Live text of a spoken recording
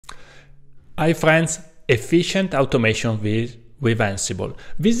Hi friends, efficient automation with Ansible.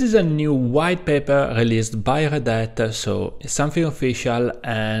 This is a new white paper released by Red Hat, so it's something official,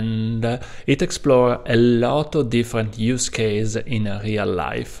 and it explores a lot of different use cases in real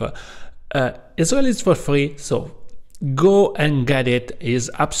life. It's released for free, so go and get it.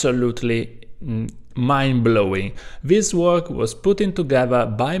 It's absolutely mind-blowing. This work was put together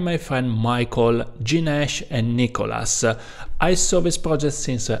by my friend Michael, Gineesh and Nicholas. I saw this project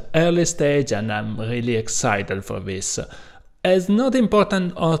since an early stage and I'm really excited for this. It's not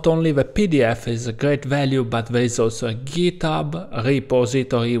important not only the PDF is a great value, but there is also a GitHub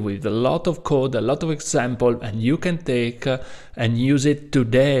repository with a lot of code, a lot of examples, and you can take and use it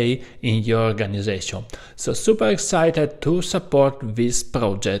today in your organization. So super excited to support this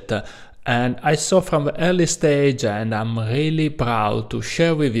project. And I saw from the early stage, and I'm really proud to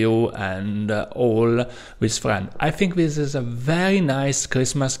share with you and all with friends. I think this is a very nice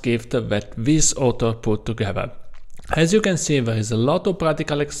Christmas gift that this author put together. As you can see, there is a lot of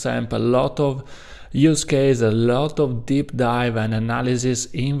practical example, a lot of use case, a lot of deep dive and analysis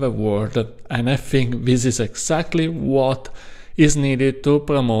in the word, and I think this is exactly what is needed to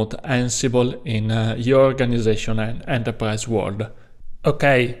promote Ansible in your organization and enterprise world.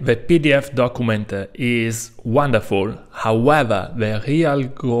 Okay, the PDF document is wonderful, however, the real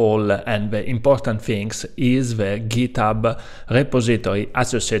goal and the important things is the GitHub repository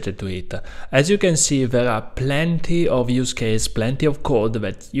associated to it. As you can see, there are plenty of use cases, plenty of code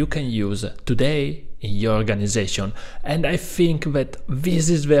that you can use today in your organization, and I think that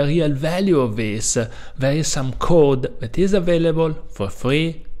this is the real value of this. There is some code that is available for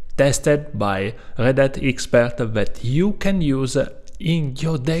free, tested by Red Hat expert, that you can use in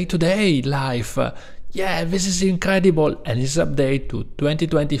your day-to-day life. Yeah, this is incredible, and it's updated to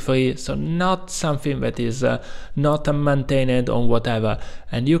 2023, so not something that is not maintained or whatever.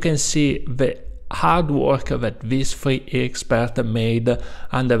 And you can see the hard work that this free expert made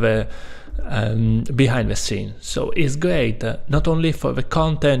under the behind the scenes. So it's great. Not only for the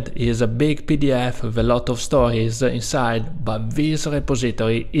content is a big PDF with a lot of stories inside, but this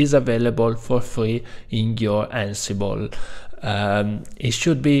repository is available for free in your Ansible. It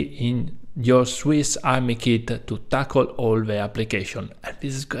should be in your Swiss Army kit to tackle all the application, and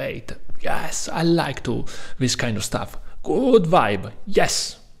this is great. Yes, I like this kind of stuff. Good vibe.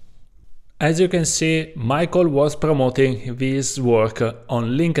 Yes. As you can see, Michael was promoting this work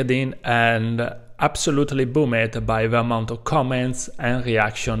on LinkedIn and absolutely boomed by the amount of comments and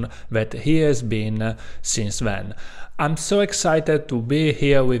reaction that he has been since then. I'm so excited to be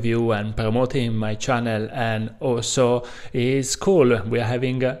here with you and promoting my channel, and also it's cool, we're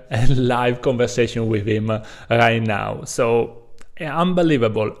having a live conversation with him right now. So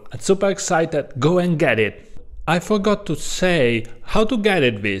unbelievable, I'm super excited, go and get it. I forgot to say how to get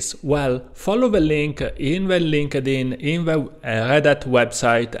it this. Well, follow the link in the LinkedIn, in the Red Hat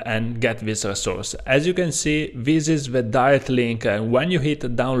website, and get this resource. As you can see, this is the direct link, and when you hit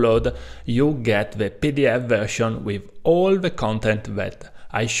download, you get the PDF version with all the content that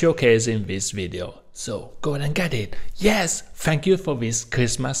I showcase in this video. So go and get it. Yes, thank you for this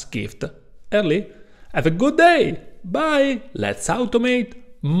Christmas gift early. Have a good day. Bye. Let's automate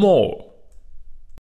more.